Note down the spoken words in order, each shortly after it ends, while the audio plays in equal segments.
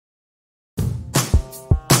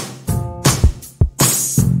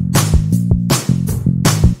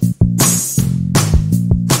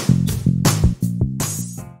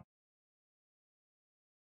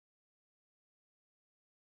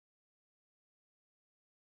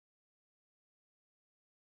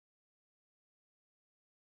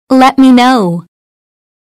Let me know.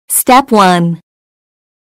 Step 1.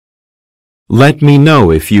 Let me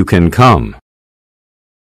know if you can come.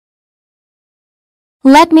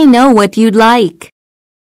 Let me know what you'd like.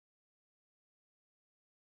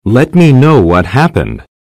 Let me know what happened.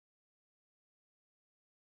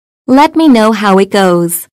 Let me know how it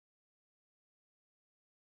goes.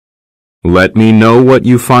 Let me know what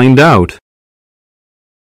you find out.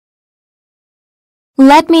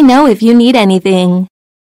 Let me know if you need anything.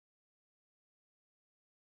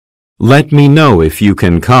 Let me know if you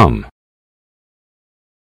can come.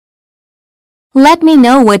 Let me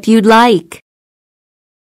know what you'd like.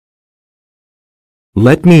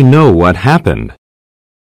 Let me know what happened.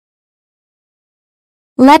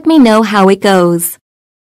 Let me know how it goes.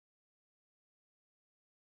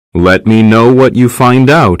 Let me know what you find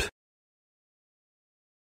out.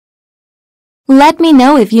 Let me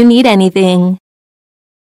know if you need anything.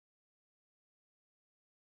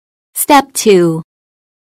 Step 2.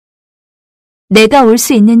 내가 올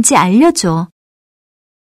수 있는지 알려줘.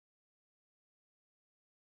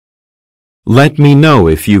 Let me know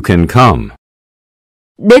if you can come.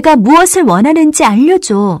 내가 무엇을 원하는지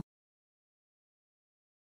알려줘.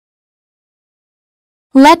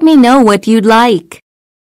 Let me know what you'd like.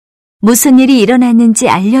 무슨 일이 일어났는지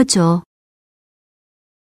알려줘.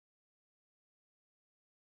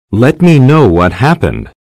 Let me know what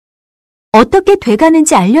happened. 어떻게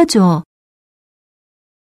돼가는지 알려줘.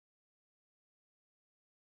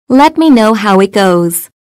 Let me know how it goes.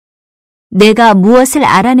 내가 무엇을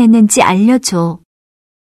알아냈는지 알려줘.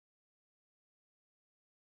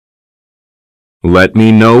 Let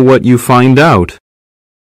me know what you find out.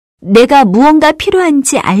 내가 무언가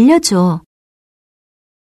필요한지 알려줘.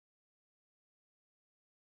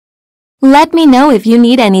 Let me know if you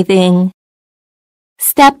need anything.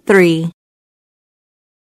 Step 3.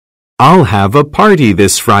 I'll have a party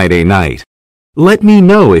this Friday night. Let me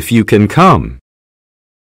know if you can come.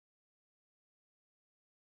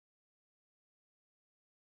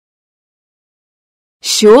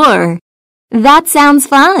 Sure. That sounds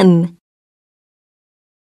fun.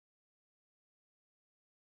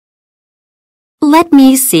 Let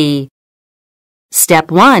me see. Step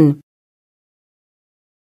 1.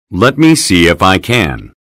 Let me see if I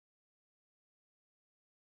can.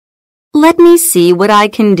 Let me see what I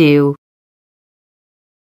can do.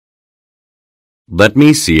 Let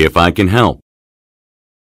me see if I can help.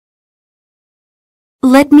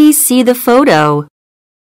 Let me see the photo.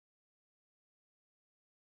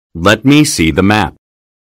 Let me see the map.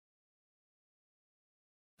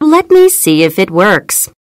 Let me see if it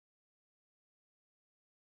works.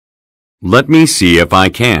 Let me see if I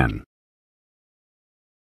can.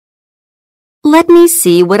 Let me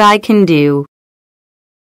see what I can do.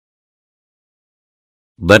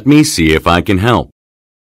 Let me see if I can help.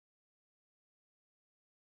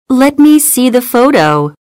 Let me see the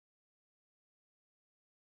photo.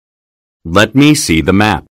 Let me see the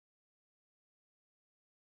map.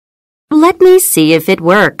 Let me see if it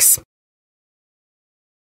works.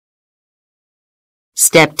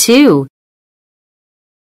 Step 2.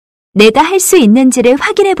 내가 할 수 있는지를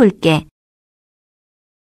확인해 볼게.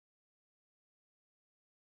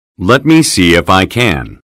 Let me see if I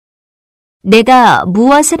can. 내가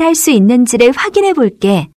무엇을 할 수 있는지를 확인해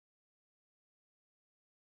볼게.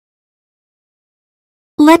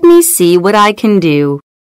 Let me see what I can do.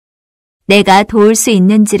 내가 도울 수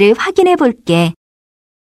있는지를 확인해 볼게.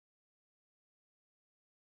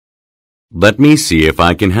 Let me see if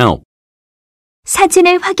I can help.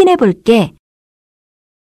 사진을 확인해 볼게.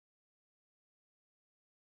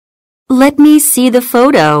 Let me see the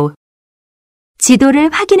photo.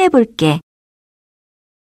 지도를 확인해 볼게.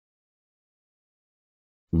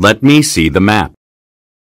 Let me see the map.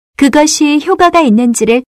 그것이 효과가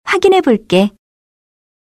있는지를 확인해 볼게.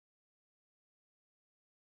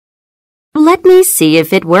 Let me see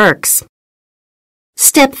if it works.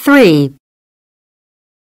 Step 3.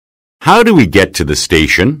 How do we get to the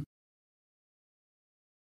station?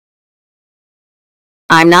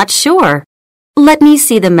 I'm not sure. Let me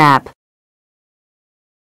see the map.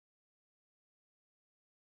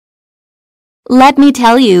 Let me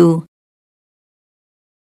tell you.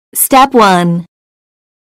 Step 1.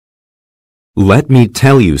 Let me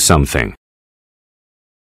tell you something.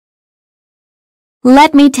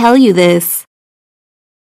 Let me tell you this.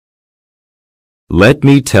 Let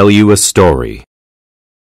me tell you a story.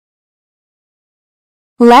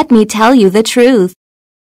 Let me tell you the truth.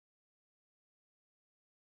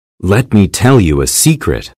 Let me tell you a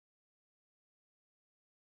secret.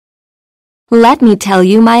 Let me tell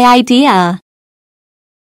you my idea.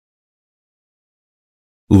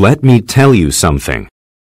 Let me tell you something.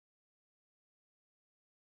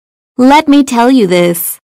 Let me tell you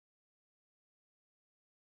this.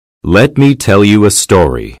 Let me tell you a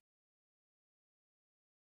story.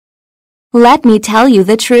 Let me tell you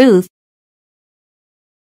the truth.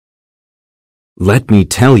 Let me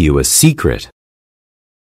tell you a secret.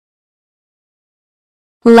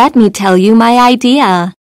 Let me tell you my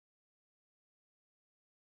idea.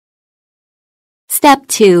 Step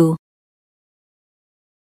 2.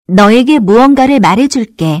 너에게 무언가를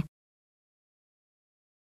말해줄게.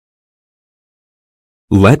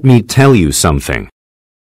 Let me tell you something.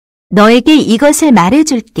 너에게 이것을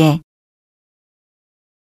말해줄게.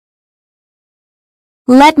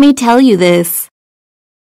 Let me tell you this.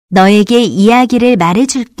 너에게 이야기를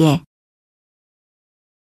말해줄게.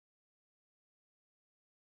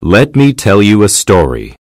 Let me tell you a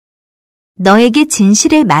story. 너에게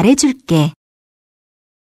진실을 말해줄게.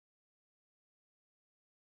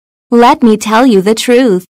 Let me tell you the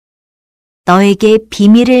truth. 너에게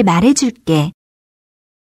비밀을 말해줄게.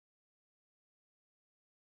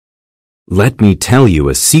 Let me tell you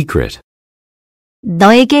a secret.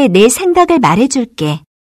 너에게 내 생각을 말해줄게.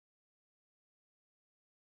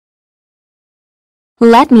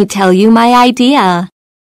 Let me tell you my idea.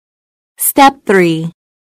 Step 3.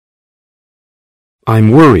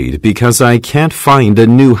 I'm worried because I can't find a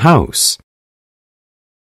new house.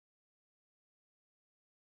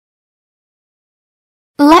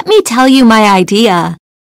 Let me tell you my idea.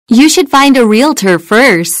 You should find a realtor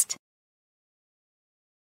first.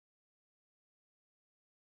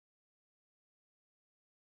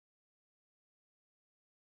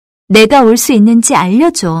 내가 올 수 있는지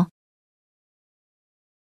알려줘.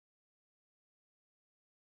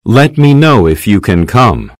 Let me know if you can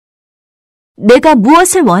come. 내가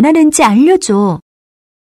무엇을 원하는지 알려줘.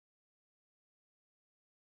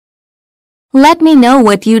 Let me know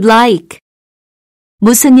what you'd like.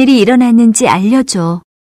 무슨 일이 일어났는지 알려줘.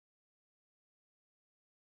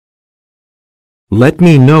 Let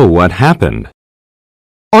me know what happened.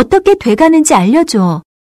 어떻게 돼가는지 알려줘.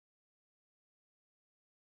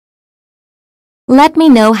 Let me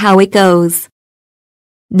know how it goes.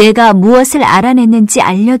 내가 무엇을 알아냈는지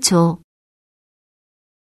알려줘.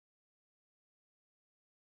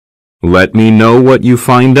 Let me know what you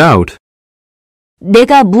find out.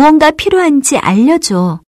 내가 무언가 필요한지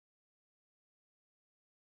알려줘.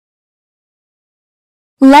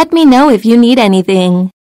 Let me know if you need anything.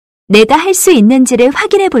 내가 할 수 있는지를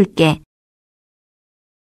확인해 볼게.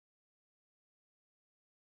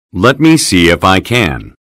 Let me see if I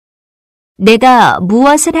can. 내가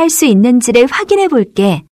무엇을 할 수 있는지를 확인해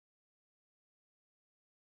볼게.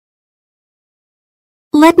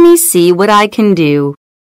 Let me see what I can do.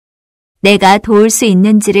 내가 도울 수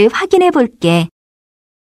있는지를 확인해 볼게.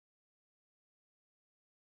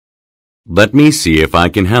 Let me see if I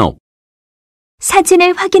can help.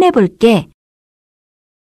 사진을 확인해 볼게.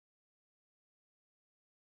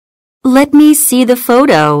 Let me see the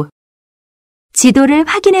photo. 지도를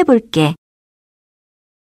확인해 볼게.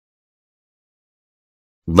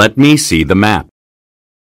 Let me see the map.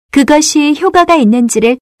 그것이 효과가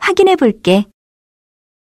있는지를 확인해 볼게.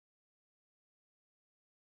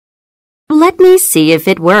 Let me see if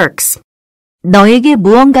it works. 너에게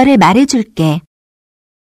무언가를 말해줄게.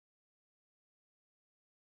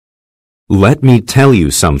 Let me tell you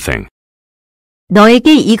something.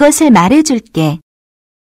 너에게 이것을 말해줄게.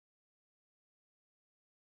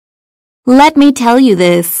 Let me tell you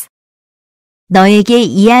this. 너에게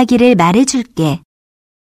이야기를 말해줄게.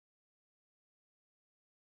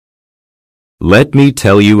 Let me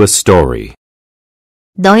tell you a story.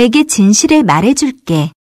 너에게 진실을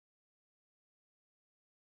말해줄게.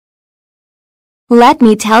 Let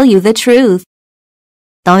me tell you the truth.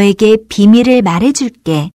 너에게 비밀을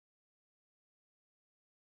말해줄게.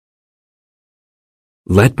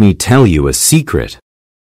 Let me tell you a secret.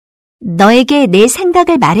 너에게 내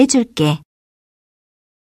생각을 말해줄게.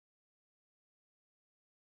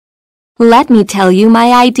 Let me tell you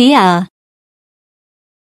my idea.